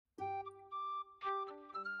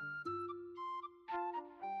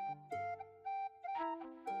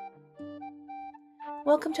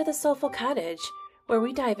Welcome to the Soulful Cottage, where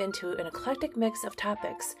we dive into an eclectic mix of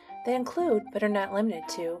topics that include, but are not limited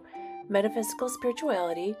to, metaphysical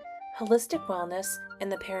spirituality, holistic wellness,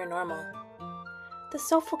 and the paranormal. The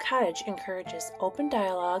Soulful Cottage encourages open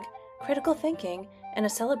dialogue, critical thinking, and a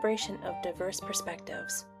celebration of diverse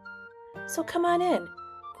perspectives. So come on in,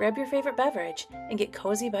 grab your favorite beverage, and get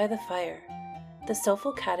cozy by the fire. The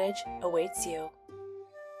Soulful Cottage awaits you.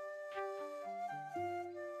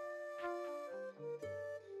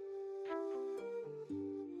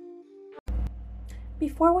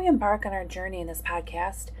 Before we embark on our journey in this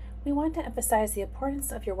podcast, we want to emphasize the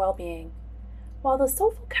importance of your well-being. While the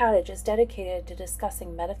Soulful Cottage is dedicated to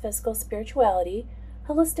discussing metaphysical spirituality,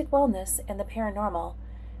 holistic wellness, and the paranormal,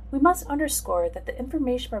 we must underscore that the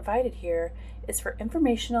information provided here is for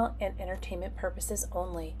informational and entertainment purposes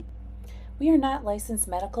only. We are not licensed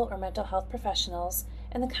medical or mental health professionals,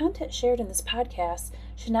 and the content shared in this podcast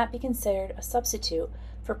should not be considered a substitute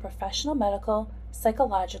for professional medical,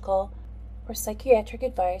 psychological, or psychiatric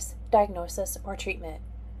advice, diagnosis, or treatment.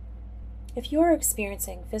 If you are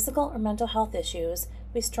experiencing physical or mental health issues,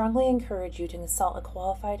 we strongly encourage you to consult a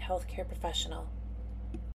qualified healthcare professional.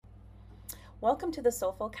 Welcome to the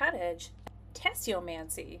Soulful Cottage,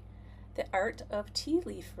 Tasseomancy, the art of tea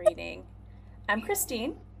leaf reading. I'm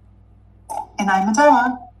Christine. And I'm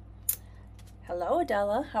Adela. Hello,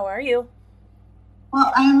 Adela. How are you?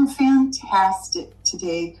 Well, I'm fantastic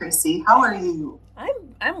today, Chrissy. How are you?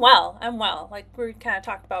 I'm well. Like we kind of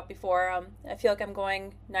talked about before. I feel like I'm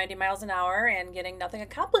going 90 miles an hour and getting nothing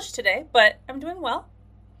accomplished today, but I'm doing well.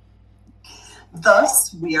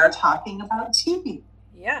 Thus, we are talking about tea.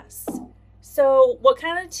 Yes. So what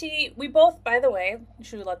kind of tea? We both, by the way,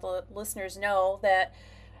 should let the listeners know that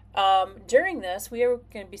during this, we are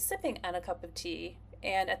going to be sipping on a cup of tea.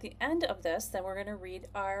 And at the end of this, then we're going to read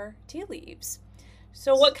our tea leaves.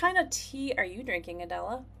 So what kind of tea are you drinking,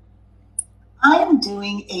 Adela? I'm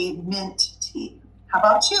doing a mint tea. How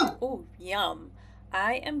about you? Ooh, yum.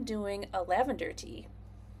 I am doing a lavender tea.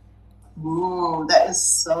 Ooh, that is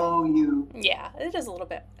so you. Yeah, it is a little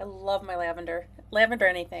bit. I love my lavender. Lavender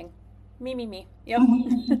anything. Me. Yep.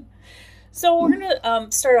 So we're going to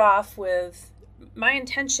start off with my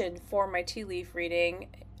intention for my tea leaf reading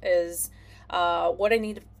is what I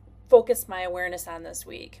need to focus my awareness on this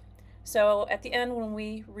week. So at the end, when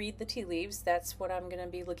we read the tea leaves, that's what I'm going to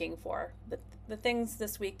be looking for. The things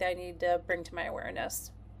this week that I need to bring to my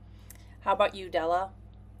awareness. How about you, Della?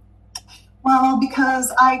 Well,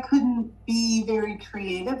 because I couldn't be very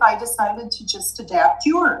creative, I decided to just adapt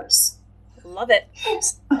yours. Love it.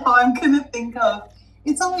 So I'm going to think of,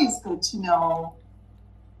 it's always good to know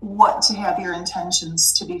what to have your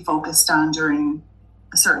intentions to be focused on during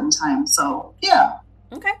a certain time. So, yeah.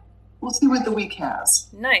 Okay. We'll see what the week has.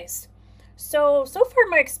 Nice. So far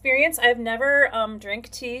my experience, I've never drank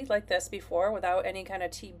tea like this before without any kind of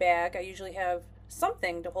tea bag. I usually have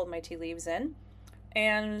something to hold my tea leaves in.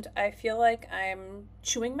 And I feel like I'm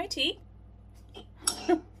chewing my tea.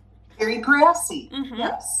 Very grassy. Mm-hmm.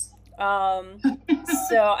 Yes.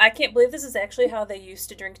 So I can't believe this is actually how they used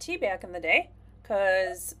to drink tea back in the day.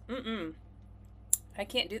 Because, I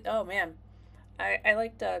can't do, oh man. I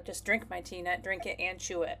like to just drink my tea, not drink it and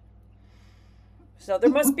chew it. So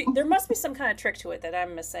there must be some kind of trick to it that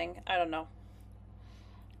I'm missing. I don't know.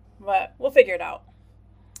 But we'll figure it out.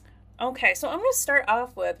 Okay, so I'm going to start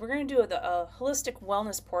off with, we're going to do the holistic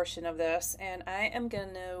wellness portion of this, and I am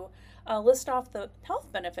going to list off the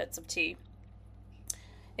health benefits of tea.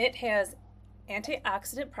 It has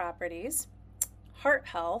antioxidant properties, heart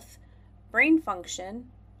health, brain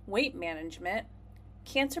function, weight management,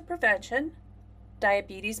 cancer prevention,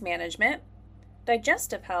 diabetes management,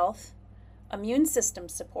 digestive health, immune system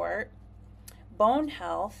support, bone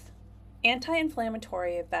health,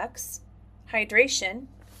 anti-inflammatory effects, hydration,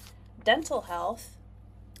 dental health,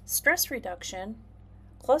 stress reduction,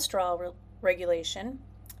 cholesterol regulation,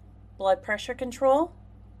 blood pressure control,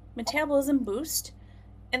 metabolism boost,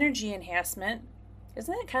 energy enhancement.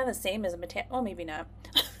 Isn't that kind of the same as oh, maybe not.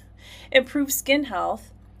 Improve skin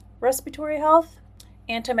health, respiratory health,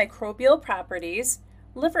 antimicrobial properties,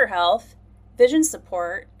 liver health, vision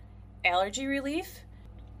support, allergy relief,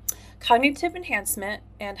 cognitive enhancement,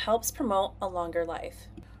 and helps promote a longer life.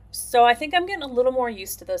 So I think I'm getting a little more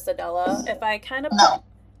used to this, Adela. If I kind of...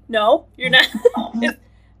 No, you're not? It's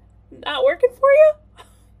not working for you?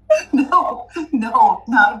 No,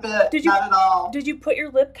 not a bit. Not at all. Did you put your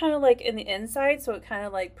lip kind of like in the inside so it kind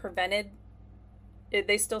of like prevented...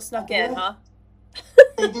 They still snuck in, huh?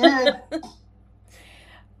 They did.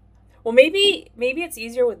 Well, maybe it's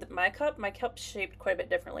easier with my cup. My cup's shaped quite a bit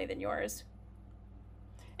differently than yours.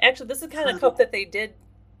 Actually, this is the kind of cup that they did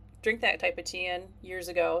drink that type of tea in years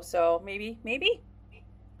ago. So maybe. Maybe.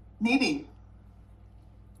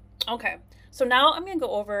 Okay. So now I'm going to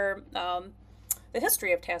go over the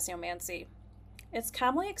history of Tasseomancy. It's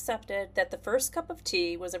commonly accepted that the first cup of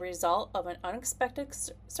tea was a result of an unexpected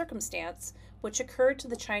circumstance which occurred to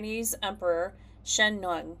the Chinese Emperor Shen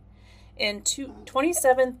Nung. In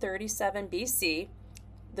 2737 BC,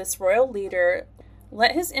 this royal leader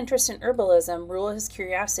let his interest in herbalism rule his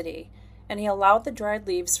curiosity, and he allowed the dried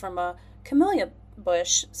leaves from a camellia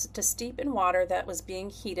bush to steep in water that was being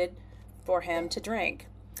heated for him to drink.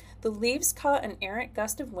 The leaves caught an errant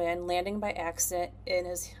gust of wind, landing by accident in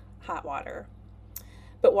his hot water.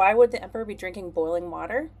 But why would the emperor be drinking boiling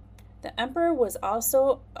water? The emperor was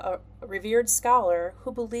also a revered scholar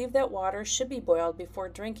who believed that water should be boiled before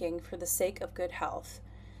drinking for the sake of good health.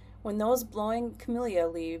 When those blowing camellia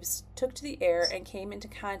leaves took to the air and came into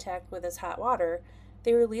contact with his hot water,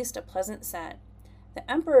 they released a pleasant scent. The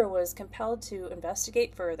emperor was compelled to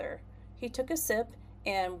investigate further. He took a sip,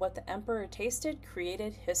 and what the emperor tasted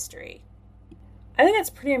created history. I think that's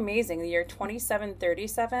pretty amazing, the year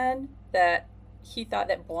 2737, that he thought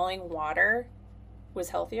that boiling water was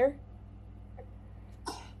healthier.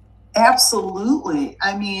 Absolutely.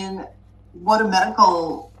 I mean, what a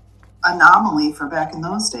medical anomaly for back in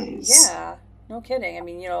those days. Yeah, no kidding. I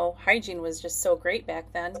mean, hygiene was just so great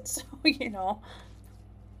back then. So,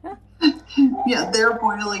 Yeah, they're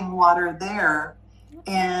boiling water there.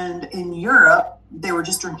 And in Europe, they were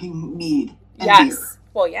just drinking mead and beer.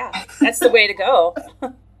 Well, yeah, that's the way to go.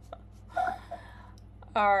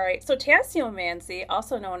 All right, so tasseomancy,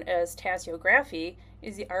 also known as tasseography,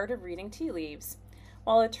 is the art of reading tea leaves.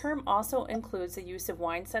 While the term also includes the use of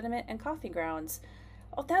wine sediment and coffee grounds.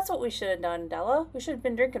 Oh, that's what we should have done, Della. We should have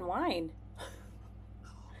been drinking wine.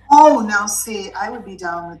 Oh, now see, I would be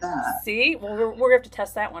down with that. See? Well, we're going to have to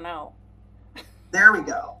test that one out. There we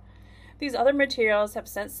go. These other materials have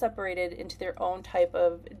since separated into their own type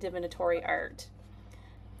of divinatory art.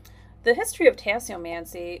 The history of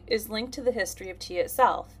tasseomancy is linked to the history of tea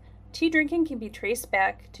itself. Tea drinking can be traced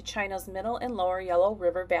back to China's Middle and Lower Yellow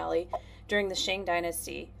River Valley during the Shang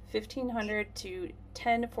Dynasty, 1500 to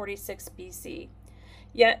 1046 BC.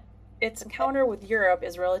 Yet, its encounter with Europe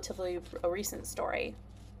is relatively a recent story.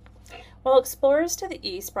 While explorers to the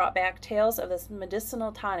east brought back tales of this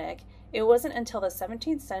medicinal tonic, it wasn't until the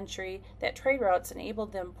 17th century that trade routes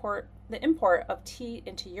enabled the import of tea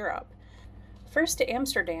into Europe. First to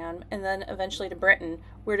Amsterdam and then eventually to Britain,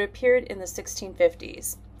 where it appeared in the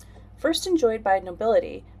 1650s. First enjoyed by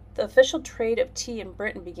nobility, the official trade of tea in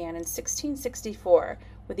Britain began in 1664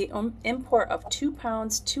 with the import of 2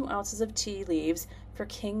 pounds 2 ounces of tea leaves for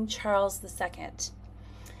King Charles II.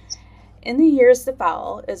 In the years that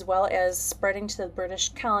followed, as well as spreading to the British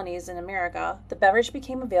colonies in America, the beverage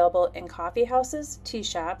became available in coffee houses, tea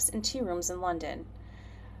shops, and tea rooms in London.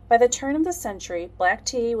 By the turn of the century, black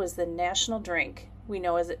tea was the national drink we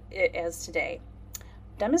know it as today,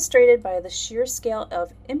 demonstrated by the sheer scale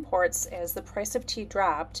of imports as the price of tea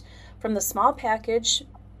dropped from the small package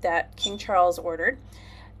that King Charles ordered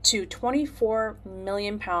to 24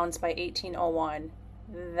 million pounds by 1801.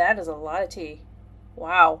 That is a lot of tea.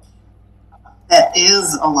 Wow. That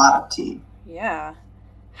is a lot of tea. Yeah.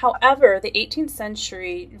 However, the 18th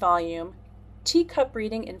century volume, Teacup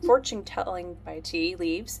Reading and Fortune Telling by Tea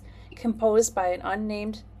Leaves, composed by an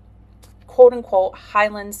unnamed quote-unquote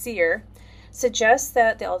Highland seer, suggests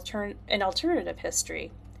that an alternative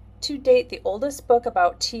history. To date, the oldest book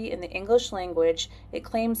about tea in the English language, it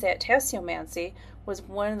claims that tasseomancy was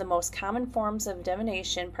one of the most common forms of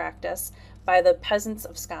divination practice by the peasants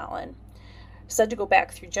of Scotland, said to go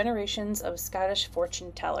back through generations of Scottish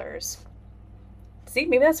fortune tellers. See,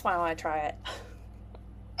 maybe that's why I want to try it.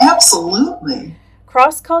 Absolutely.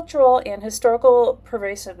 Cross-cultural and historical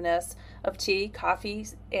pervasiveness of tea, coffee,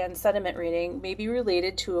 and sediment reading may be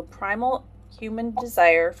related to a primal human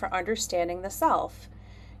desire for understanding the self.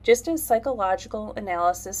 Just as psychological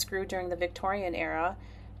analysis grew during the Victorian era,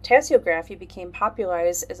 tasseography became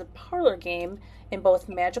popularized as a parlor game in both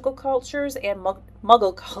magical cultures and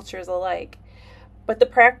muggle cultures alike. But the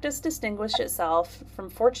practice distinguished itself from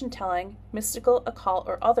fortune-telling, mystical, occult,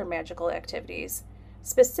 or other magical activities.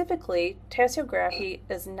 Specifically, tasseography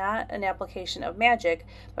is not an application of magic,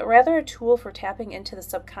 but rather a tool for tapping into the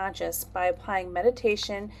subconscious by applying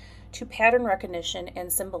meditation to pattern recognition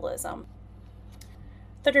and symbolism.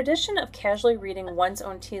 The tradition of casually reading one's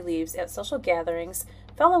own tea leaves at social gatherings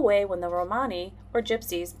fell away when the Romani, or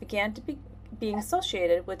gypsies, began to being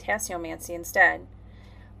associated with tasseomancy instead.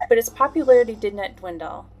 But its popularity did not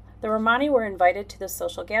dwindle. The Romani were invited to the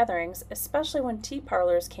social gatherings, especially when tea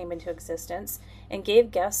parlors came into existence, and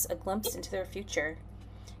gave guests a glimpse into their future.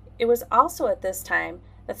 It was also at this time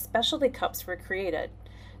that specialty cups were created,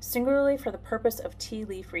 singularly for the purpose of tea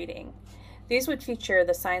leaf reading. These would feature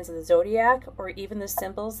the signs of the zodiac or even the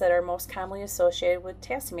symbols that are most commonly associated with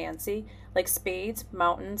Tasseomancy, like spades,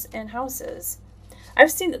 mountains, and houses.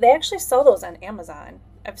 I've seen they actually sell those on Amazon.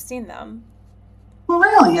 I've seen them.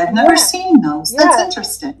 Really? I've never seen those. Yeah. That's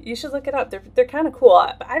interesting. You should look it up. They're kind of cool.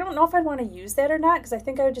 But I don't know if I'd want to use that or not because I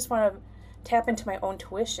think I would just want to tap into my own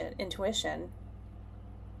intuition.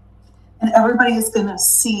 And everybody is going to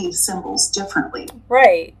see symbols differently.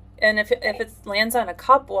 Right. And if it lands on a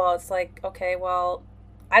cup, well, it's like, okay, well,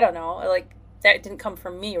 I don't know. Like, that didn't come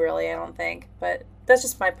from me, really, I don't think. But that's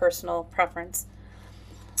just my personal preference.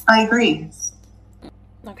 I agree.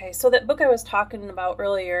 Okay, so that book I was talking about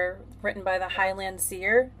earlier, written by the Highland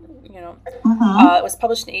Seer, it was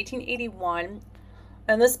published in 1881.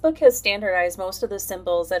 And this book has standardized most of the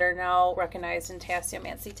symbols that are now recognized in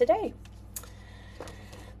Tasseomancy today.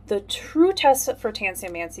 The true test for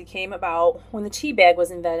Tasseomancy came about when the tea bag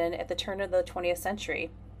was invented at the turn of the 20th century.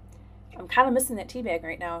 I'm kind of missing that tea bag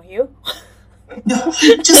right now. You?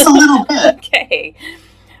 Just a little bit. Okay.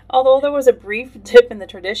 Although there was a brief dip in the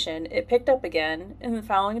tradition, it picked up again in the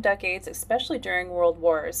following decades, especially during world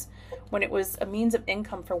wars, when it was a means of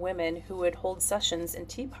income for women who would hold sessions in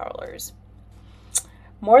tea parlors.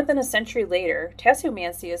 More than a century later,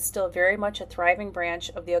 Tasseomancy is still very much a thriving branch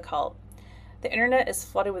of the occult. The internet is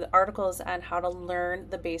flooded with articles on how to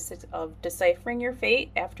learn the basics of deciphering your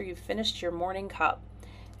fate after you've finished your morning cup.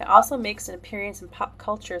 It also makes an appearance in pop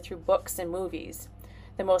culture through books and movies.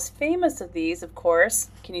 The most famous of these, of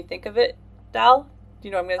course, can you think of it, Dal? Do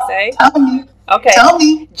you know what I'm going to say? Tell me. Okay. Tell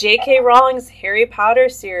me. J.K. Rowling's Harry Potter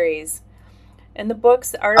series. In the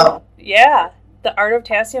books, the Art of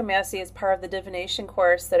Tasseomancy is part of the divination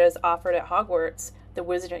course that is offered at Hogwarts, the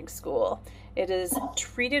wizarding school. It is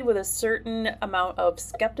treated with a certain amount of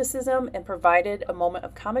skepticism and provided a moment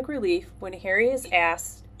of comic relief when Harry is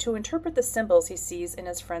asked to interpret the symbols he sees in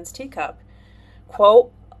his friend's teacup.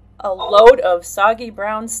 Quote, "A load of soggy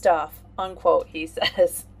brown stuff," unquote, he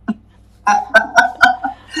says.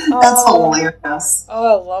 That's hilarious.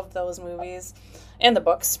 Oh, I love those movies and the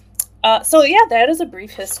books. That is a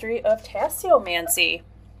brief history of Tasseomancy.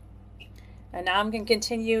 And now I'm going to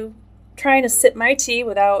continue trying to sip my tea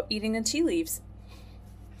without eating the tea leaves.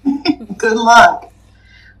 Good luck.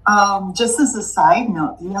 Just as a side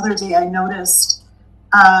note, the other day I noticed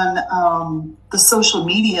on the social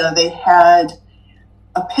media they had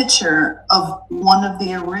a picture of one of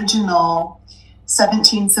the original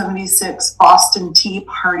 1776 Boston Tea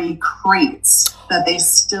Party crates that they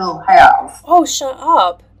still have. Oh, shut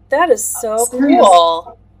up. That is so Serious.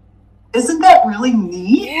 Cool. Isn't that really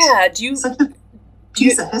neat? Yeah. Such a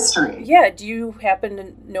piece of history. Yeah. Do you happen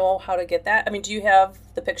to know how to get that? I mean, do you have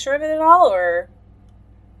the picture of it at all, or?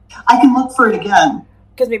 I can look for it again.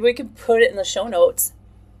 Because maybe we could put it in the show notes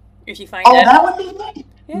if you find it. Oh, that would be neat.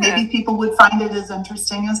 Yeah. Maybe people would find it as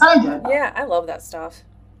interesting as I did. Yeah, I love that stuff.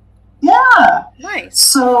 Yeah. Nice.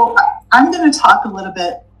 So I'm going to talk a little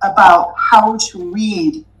bit about how to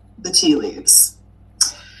read the tea leaves.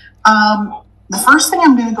 The first thing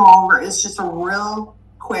I'm going to go over is just a real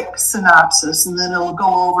quick synopsis, and then it'll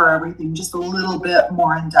go over everything just a little bit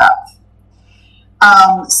more in depth.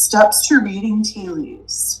 Steps to reading tea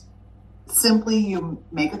leaves. Simply, you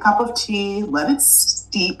make a cup of tea, let it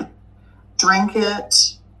steep, drink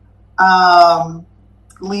it,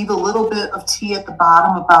 leave a little bit of tea at the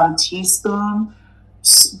bottom, about a teaspoon.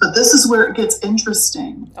 But this is where it gets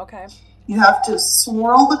interesting. Okay. You have to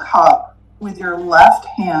swirl the cup with your left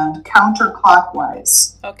hand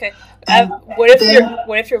counterclockwise. Okay. What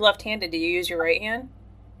if you're left-handed? Do you use your right hand?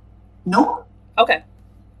 Nope. Okay.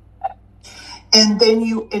 And then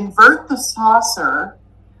you invert the saucer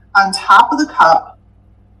on top of the cup,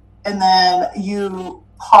 and then you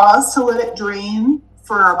pause to let it drain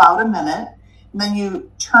for about a minute. And then you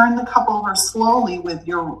turn the cup over slowly with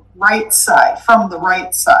your right side, from the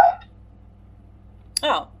right side.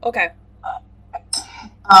 Oh, okay.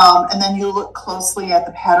 And then you look closely at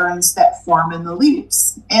the patterns that form in the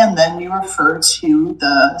leaves. And then you refer to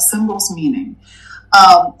the symbol's meaning.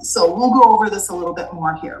 So we'll go over this a little bit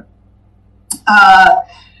more here.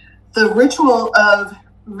 The ritual of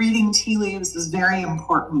reading tea leaves is very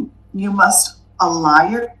important. You must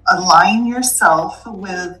align yourself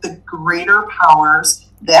with the greater powers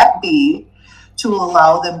that be to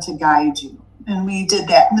allow them to guide you. And we did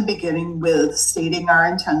that in the beginning with stating our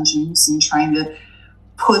intentions and trying to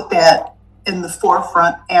put that in the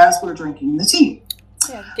forefront as we're drinking the tea.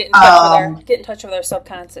 Yeah, get in touch with our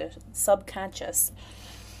subconscious.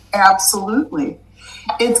 Absolutely.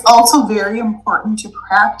 It's also very important to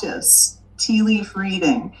practice tea leaf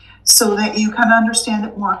reading so that you can understand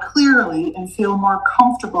it more clearly and feel more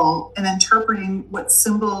comfortable in interpreting what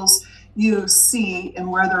symbols you see and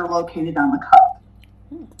where they're located on the cup.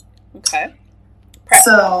 Okay.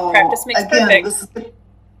 So practice makes again, perfect.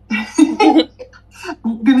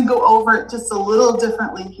 I'm going to go over it just a little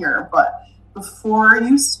differently here, but before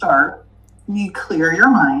you start, you clear your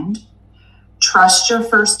mind, trust your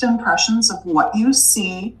first impressions of what you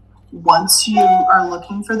see once you are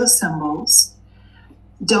looking for the symbols.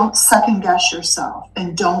 Don't second guess yourself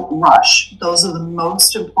and don't rush. Those are the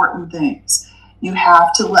most important things. You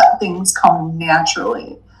have to let things come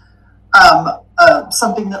naturally.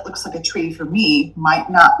 Something that looks like a tree for me might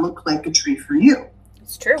not look like a tree for you.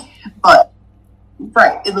 It's true. But,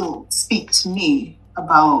 right, it'll speak to me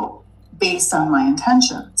about based on my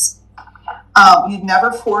intentions. You'd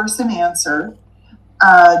never force an answer,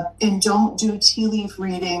 and don't do tea leaf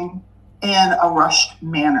reading in a rushed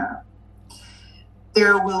manner.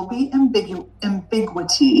 There will be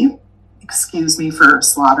ambiguity. Excuse me for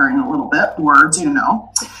slaughtering a little bit, words, you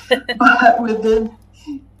know. But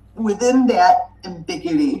within that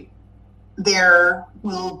ambiguity, there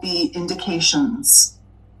will be indications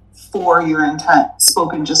for your intent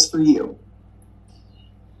spoken just for you.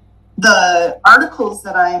 The articles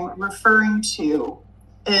that I'm referring to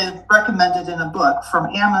is recommended in a book from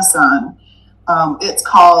Amazon. It's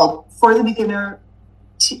called For the Beginning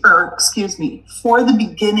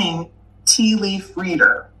Tea Leaf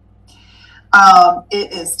Reader.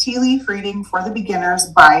 It is Tea Leaf Reading for the Beginners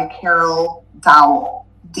by Carol Dowell,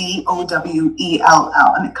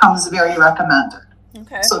 Dowell, and it comes very recommended.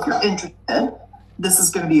 Okay. So if you're interested, this is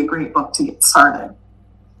going to be a great book to get started.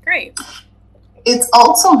 Great. It's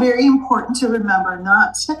also very important to remember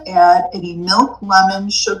not to add any milk, lemon,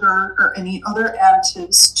 sugar, or any other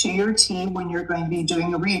additives to your tea when you're going to be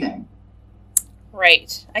doing a reading.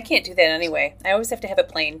 Right. I can't do that anyway. I always have to have it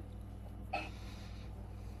plain.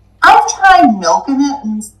 I've tried milk in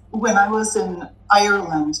it when I was in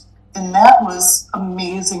Ireland, and that was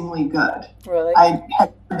amazingly good. Really? I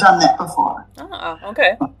had done that before. Oh,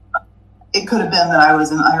 okay. It could have been that I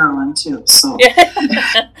was in Ireland too. So,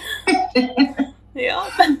 yeah.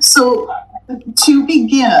 So to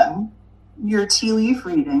begin your tea leaf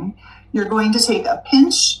reading, you're going to take a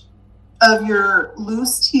pinch of your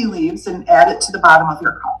loose tea leaves and add it to the bottom of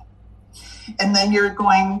your cup. And then you're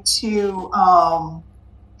going to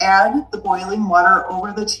add the boiling water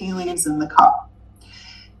over the tea leaves in the cup.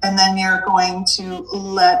 And then you're going to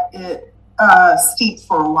let it steep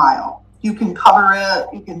for a while. You can cover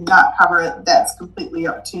it, you can not cover it. That's completely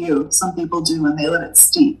up to you. Some people do and they let it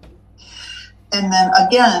steep. And then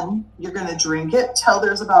again, you're going to drink it till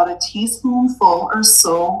there's about a teaspoonful or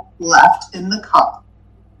so left in the cup.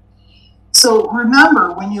 So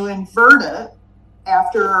remember, when you invert it,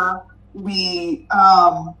 after we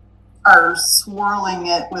are swirling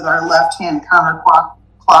it with our left hand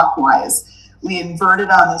counterclockwise, we invert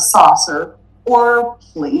it on the saucer or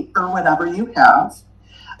plate or whatever you have.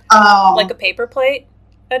 Like a paper plate,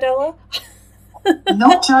 Adela?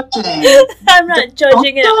 No judging. I'm not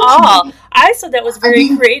judging at all. I thought that was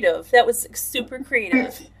very creative. That was super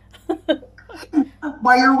creative.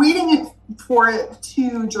 While you're waiting for it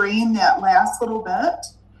to drain that last little bit,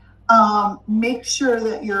 make sure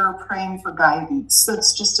that you're praying for guidance.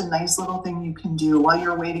 That's just a nice little thing you can do while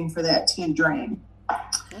you're waiting for that tea to drain.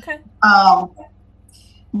 Okay.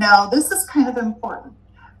 Now, this is kind of important.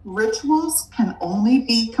 Rituals can only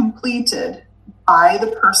be completed by the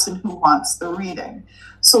person who wants the reading.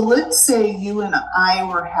 So let's say you and I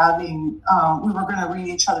were we were going to read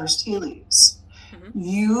each other's tea leaves. Mm-hmm.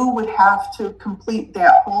 You would have to complete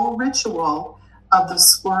that whole ritual of the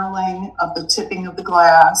swirling, of the tipping of the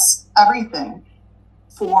glass, everything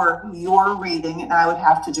for your reading, and I would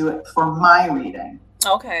have to do it for my reading.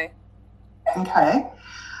 Okay. Okay.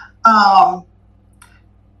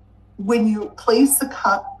 When you place the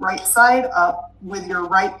cup right side up with your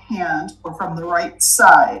right hand or from the right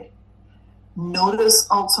side, notice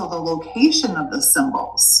also the location of the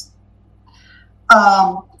symbols.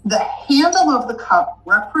 The handle of the cup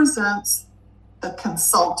represents the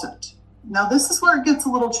consultant. Now, this is where it gets a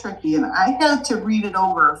little tricky, and I had to read it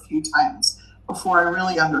over a few times before I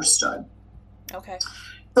really understood. Okay.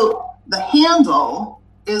 So the handle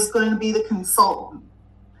is going to be the consultant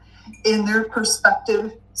in their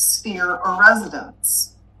perspective sphere or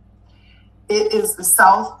residence. It is the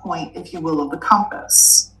south point, if you will, of the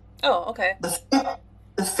compass. Oh, okay.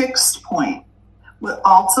 The fixed point, what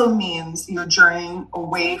also means you're journeying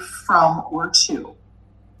away from or to.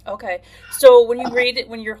 Okay. So when you read it,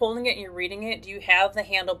 when you're holding it and you're reading it, do you have the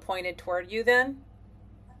handle pointed toward you then?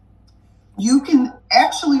 You can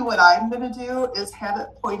actually, what I'm going to do is have it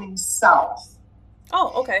pointing south.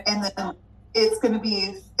 Oh, okay. And then it's going to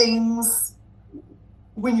be things,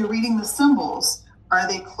 when you're reading the symbols, are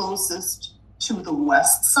they closest to the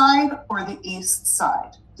west side or the east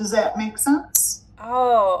side? Does that make sense?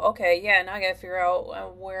 Oh, okay. Yeah, now I gotta figure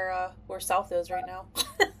out where south is right now.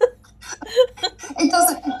 It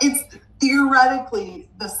doesn't, it's theoretically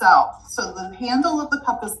the south. So the handle of the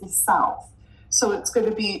cup is the south. So it's going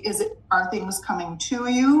to be, are things coming to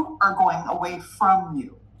you or going away from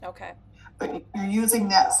you? Okay. But you're using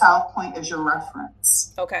that south point as your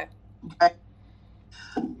reference. Okay. Okay.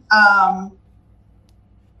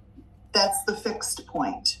 That's the fixed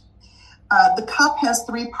point. The cup has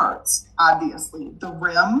three parts, obviously: the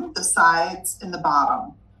rim, the sides, and the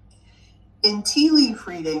bottom. In tea leaf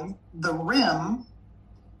reading, the rim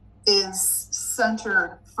is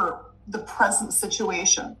centered for the present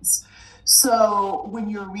situations. So when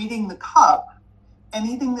you're reading the cup,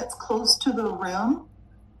 anything that's close to the rim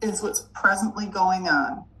is what's presently going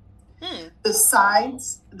on. The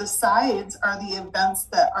sides are the events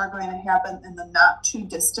that are going to happen in the not too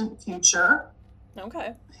distant future.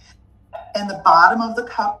 Okay. And the bottom of the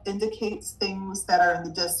cup indicates things that are in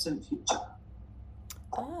the distant future.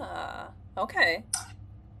 Ah, okay.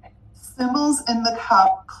 Symbols in the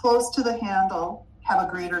cup close to the handle have a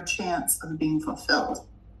greater chance of being fulfilled.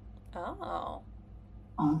 Oh.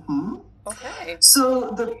 Mm-hmm. Okay.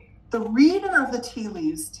 So the reader of the tea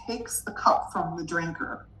leaves takes the cup from the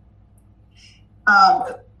drinker,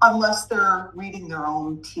 unless they're reading their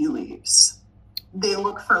own tea leaves. They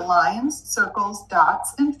look for lines, circles,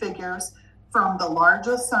 dots, and figures from the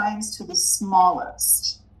largest signs to the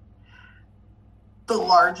smallest. The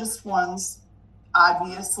largest ones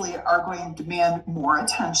obviously are going to demand more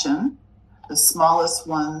attention. The smallest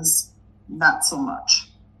ones, not so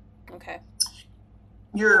much. Okay.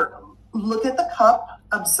 Look at the cup,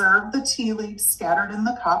 observe the tea leaves scattered in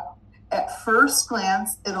the cup. At first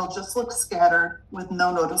glance, it'll just look scattered with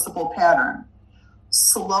no noticeable pattern.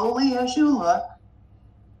 Slowly, as you look,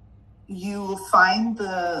 you will find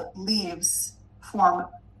the leaves form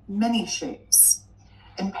many shapes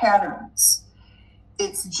and patterns.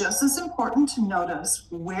 It's just as important to notice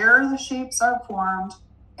where the shapes are formed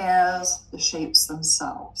as the shapes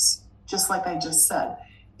themselves. Just like I just said,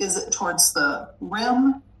 is it towards the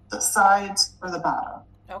rim, the sides, or the bottom?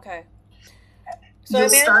 Okay. So you'll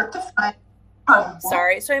start to find.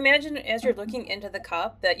 Sorry. So I imagine as you're looking into the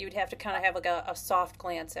cup that you'd have to kind of have like a soft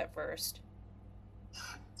glance at first.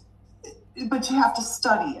 But you have to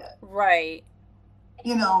study it. Right.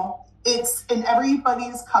 You know, and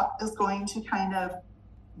everybody's cup is going to kind of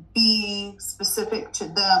be specific to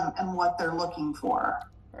them and what they're looking for.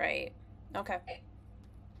 Right. Okay.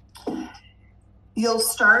 You'll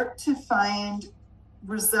start to find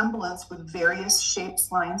resemblance with various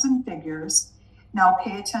shapes, lines, and figures. Now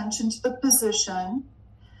pay attention to the position.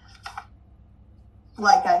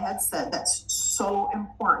 Like I had said, that's so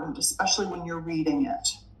important, especially when you're reading it.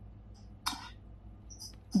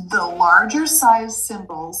 The larger size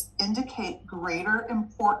symbols indicate greater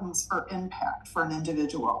importance or impact for an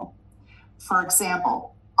individual. For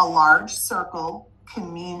example, a large circle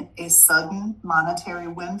can mean a sudden monetary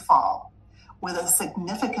windfall with a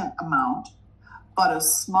significant amount, but a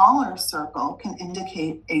smaller circle can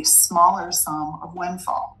indicate a smaller sum of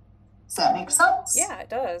windfall. Does that make sense? Yeah, it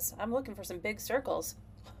does. I'm looking for some big circles.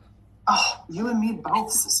 Oh, you and me both,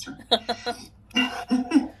 sister.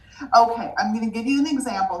 Okay, I'm going to give you an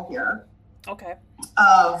example here. Okay.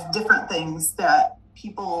 Of different things that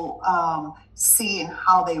people see and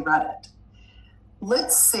how they read it.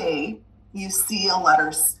 Let's say you see a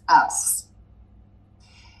letter S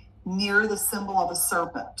near the symbol of a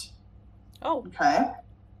serpent. Oh. Okay.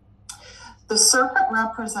 The serpent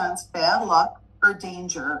represents bad luck or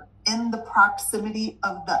danger in the proximity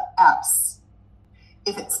of the S.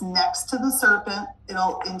 If it's next to the serpent,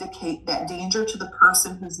 it'll indicate that danger to the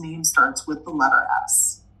person whose name starts with the letter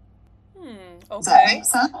S. Okay. Does that make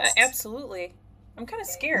sense? Absolutely. I'm kind of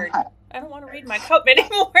scared. Okay. I don't want to read my cup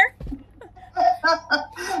anymore.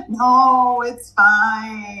 No, it's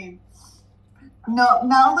fine. No,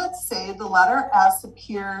 now let's say the letter S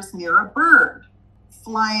appears near a bird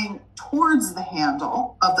flying towards the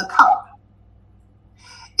handle of the cup.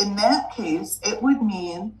 In that case, it would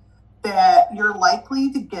mean that you're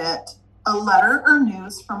likely to get a letter or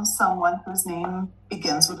news from someone whose name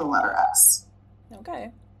begins with the letter S.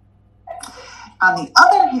 Okay. On the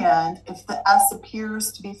other hand, if the S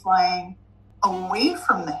appears to be flying away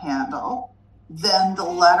from the handle, then the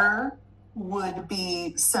letter would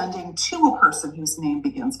be sending to a person whose name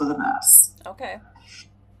begins with an S. Okay.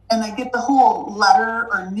 And I get the whole letter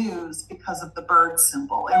or news because of the bird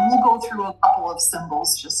symbol. And we'll go through a couple of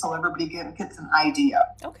symbols just so everybody gets an idea.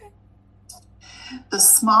 Okay. The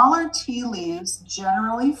smaller tea leaves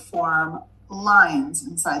generally form lines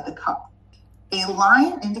inside the cup. A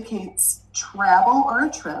line indicates travel or a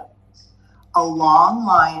trip. A long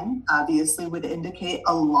line obviously would indicate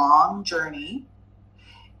a long journey.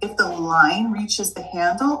 If the line reaches the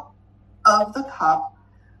handle of the cup,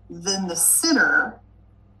 then the sitter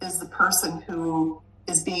is the person who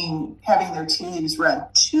is having their tea leaves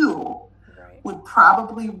read to, would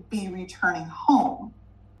probably be returning home.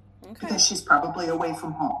 Okay. Because she's probably away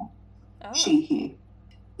from home. Oh. He.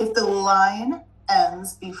 If the line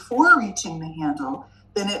ends before reaching the handle,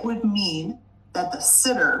 then it would mean that the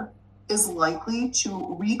sitter is likely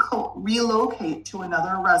to relocate to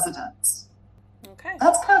another residence. Okay.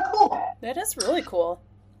 That's kind of cool. That is really cool.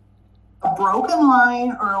 A broken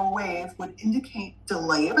line or a wave would indicate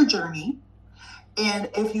delay of a journey. And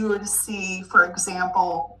if you were to see, for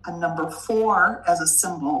example, a number 4 as a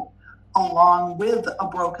symbol along with a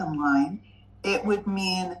broken line, it would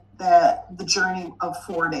mean that the journey of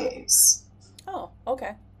 4 days. Oh,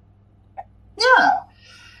 okay. Yeah.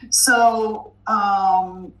 So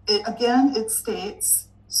it states,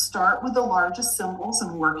 start with the largest symbols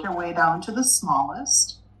and work your way down to the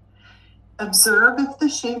smallest. Observe if the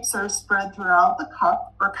shapes are spread throughout the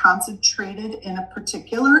cup or concentrated in a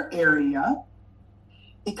particular area,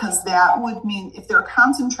 because that would mean if they're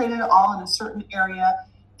concentrated all in a certain area,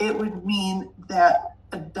 it would mean that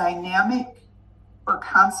a dynamic or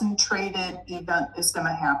concentrated event is going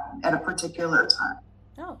to happen at a particular time.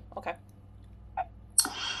 Oh, okay.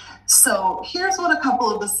 So here's what a couple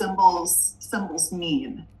of the symbols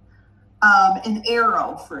mean. An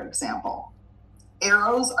arrow, for example.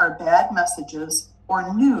 Arrows are bad messages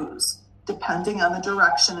or news, depending on the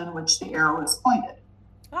direction in which the arrow is pointed.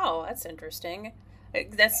 Oh, that's interesting.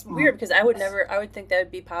 That's weird because I would think that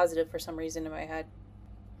would be positive for some reason in my head.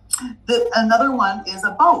 Another one is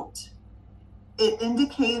a boat. It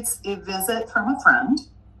indicates a visit from a friend.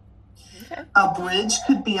 Okay. A bridge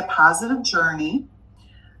could be a positive journey.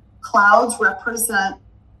 Clouds represent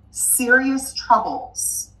serious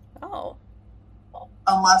troubles. Oh.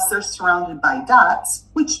 Unless they're surrounded by dots,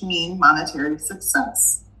 which mean monetary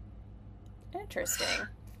success. Interesting.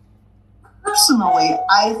 Personally,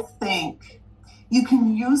 I think you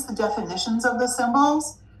can use the definitions of the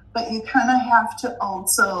symbols, but you kind of have to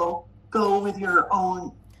also go with your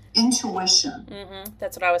own intuition. Mm-hmm.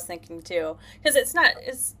 That's what I was thinking too, because it's not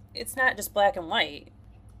just black and white.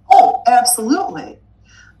 Oh, absolutely.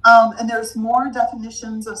 And there's more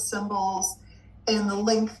definitions of symbols in the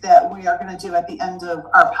link that we are going to do at the end of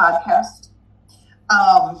our podcast.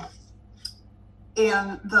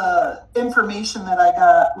 And the information that I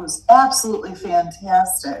got was absolutely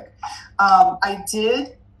fantastic. I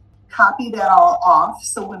did copy that all off,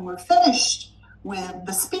 so when we're finished with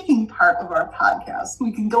the speaking part of our podcast,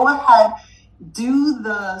 we can go ahead, do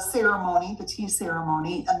the ceremony, the tea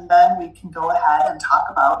ceremony, and then we can go ahead and talk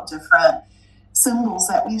about different symbols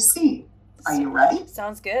that we see. Are you ready?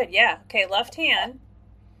 Sounds good. Yeah. Okay. Left hand.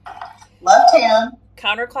 Left hand.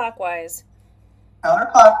 Counterclockwise.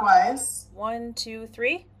 Counterclockwise. 1, 2,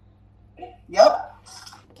 3. Yep.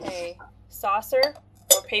 Okay. Saucer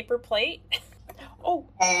or paper plate. Oh.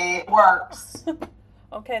 It works.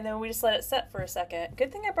 Okay, and then we just let it set for a second.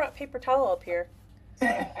 Good thing I brought paper towel up here.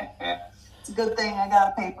 It's a good thing I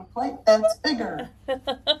got a paper plate that's bigger.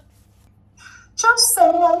 Just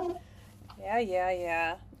saying.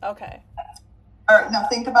 Yeah. Okay. All right, now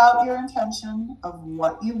think about your intention of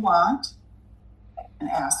what you want and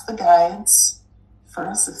ask the guides for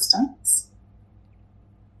assistance.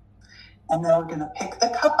 And then we're going to pick the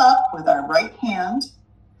cup up with our right hand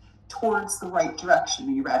towards the right direction.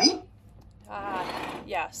 Are you ready?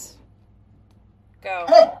 Yes. Go.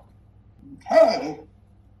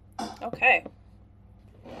 Okay.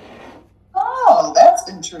 Oh, that's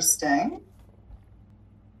interesting.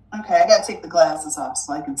 Okay, I gotta take the glasses off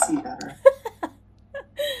so I can see better.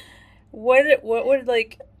 What would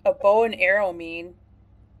like a bow and arrow mean?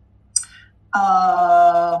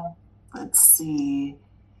 Let's see.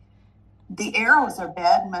 The arrows are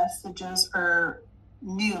bad messages or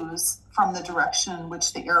news from the direction in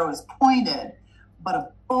which the arrow is pointed, but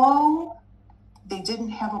a bow, they didn't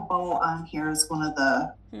have a bow on here as one of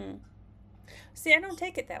the... See, I don't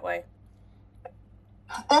take it that way.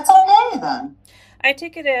 That's okay then. I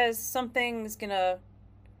take it as something's gonna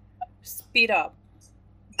speed up.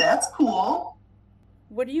 That's cool.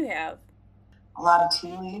 What do you have? A lot of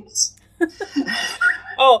tea leaves.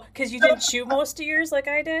 Oh, because you didn't chew most of yours like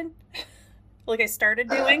I did? Like I started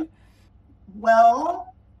doing?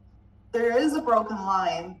 Well, is a broken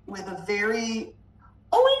line with a very...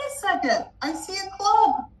 Oh, wait a second. I see a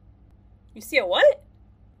club. You see a what?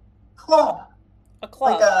 Club. A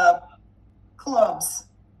club. Like clubs.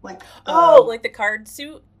 Like like the card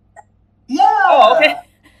suit? Yeah. Oh, okay.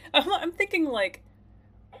 I'm thinking like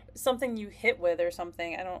something you hit with or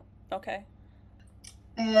something. I don't... Okay.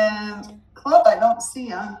 And club I don't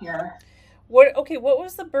see on here. What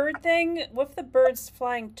was the bird thing? What if the bird's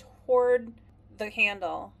flying toward the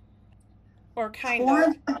handle? Or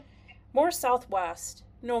kind of. More southwest.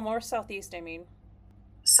 No, more southeast, I mean.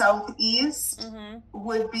 Southeast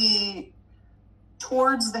would be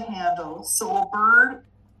towards the handle. So a bird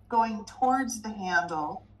going towards the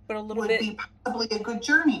handle but a little would bit... be possibly a good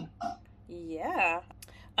journey. Yeah.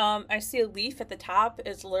 I see a leaf at the top.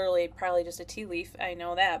 It's literally probably just a tea leaf. I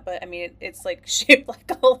know that. But, I mean, it's like shaped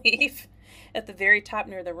like a leaf at the very top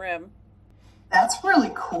near the rim. That's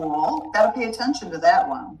really cool. Gotta pay attention to that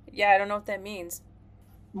one. Yeah, I don't know what that means.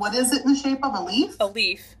 What is it in the shape of? A leaf? A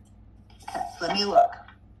leaf. Okay, let me look.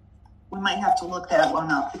 We might have to look that one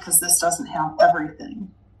up because this doesn't have everything.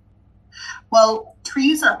 Well,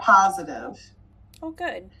 trees are positive. Oh,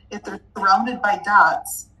 good. If they're surrounded by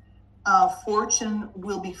dots, fortune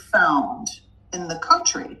will be found in the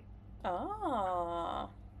country. Oh.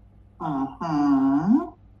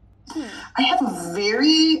 I have a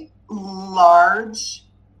very large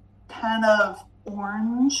kind of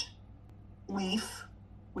orange leaf,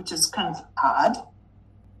 which is kind of odd.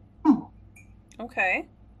 Okay.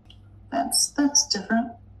 That's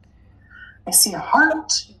different. I see a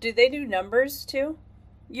heart. Do they do numbers too?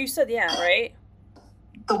 You said yeah, right?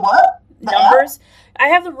 The what? The numbers? App? I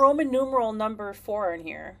have the Roman numeral number 4 in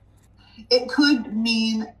here. It could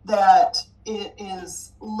mean that it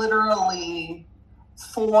is literally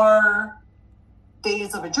 4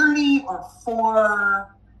 days of a journey or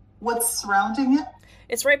 4... What's surrounding it?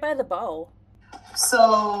 It's right by the bow.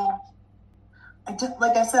 So,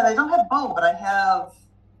 like I said, I don't have bow, but I have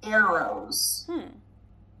arrows.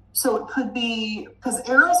 So it could be, because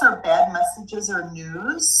arrows are bad messages or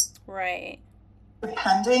news. Right.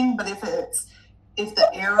 Depending, but if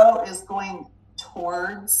the arrow is going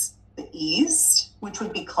towards the east, which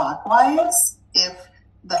would be clockwise, if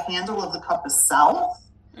the handle of the cup is south,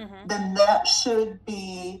 then that should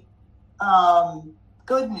be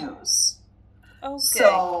good news. Okay.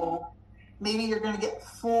 So maybe you're going to get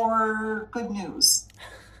 4 good news.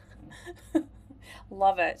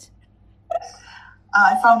 Love it.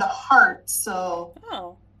 I found a heart, so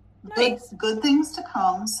nice. Good things to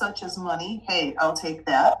come, such as money. Hey, I'll take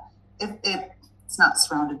that. If it's not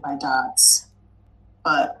surrounded by dots,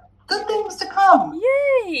 but good things to come.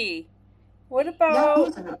 Yay! What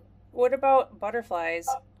about butterflies?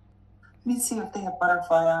 Let me see if they have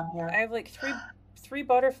butterfly on here. I have like three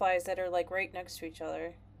butterflies that are like right next to each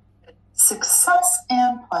other. Success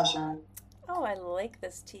and pleasure. Oh, I like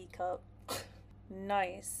this teacup.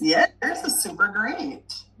 Nice. Yeah, yours is super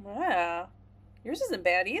great. Yeah. Yours isn't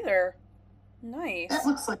bad either. Nice. That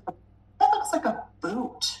looks like a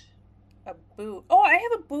boot. A boot. Oh, I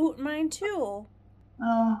have a boot in mine too.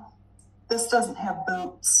 Oh, this doesn't have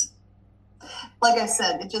boots. Like I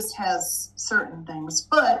said, it just has certain things.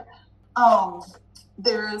 But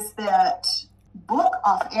there is that book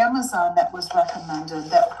off Amazon that was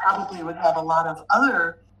recommended that probably would have a lot of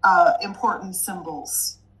other important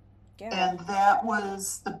symbols. Yeah. And that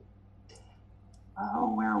was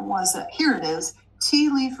where was it? Here it is. Tea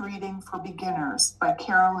Leaf Reading for Beginners by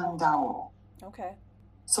Carolyn Dowell. Okay.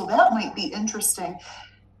 So that might be interesting.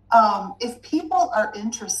 If people are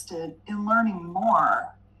interested in learning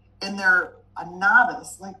more and they're a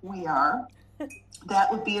novice like we are,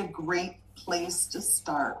 that would be a great place to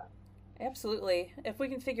start. Absolutely. If we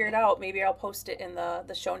can figure it out, maybe I'll post it in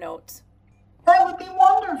the show notes. That would be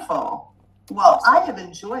wonderful. Well, I have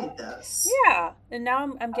enjoyed this. Yeah, and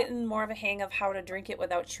now I'm getting more of a hang of how to drink it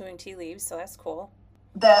without chewing tea leaves, so that's cool.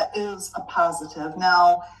 That is a positive.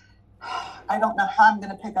 Now, I don't know how I'm going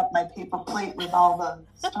to pick up my paper plate with all the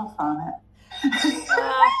stuff on it.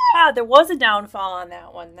 There was a downfall on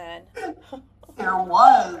that one then. There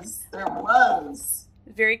was.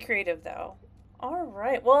 Very creative, though. All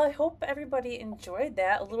right. Well, I hope everybody enjoyed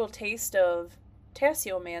that. A little taste of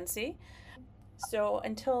Tasseomancy. So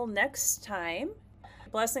until next time,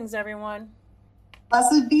 blessings, everyone.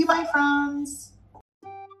 Blessed be, my friends.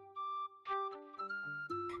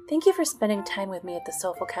 Thank you for spending time with me at the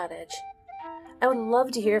Soulful Cottage. I would love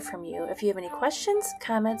to hear from you if you have any questions,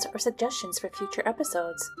 comments, or suggestions for future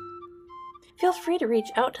episodes. Feel free to reach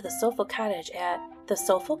out to the Soulful Cottage at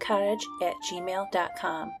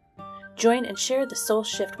thesoulfulcottage@gmail.com. Join and share the Soul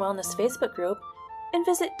Shift Wellness Facebook group and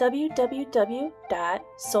visit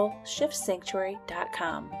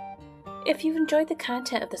www.soulshiftsanctuary.com. If you've enjoyed the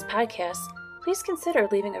content of this podcast, please consider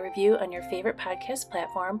leaving a review on your favorite podcast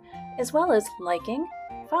platform, as well as liking,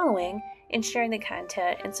 following, and sharing the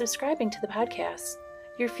content and subscribing to the podcast.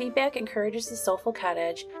 Your feedback encourages the Soulful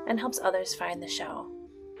Cottage and helps others find the show.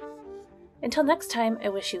 Until next time, I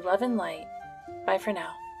wish you love and light. Bye for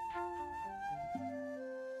now.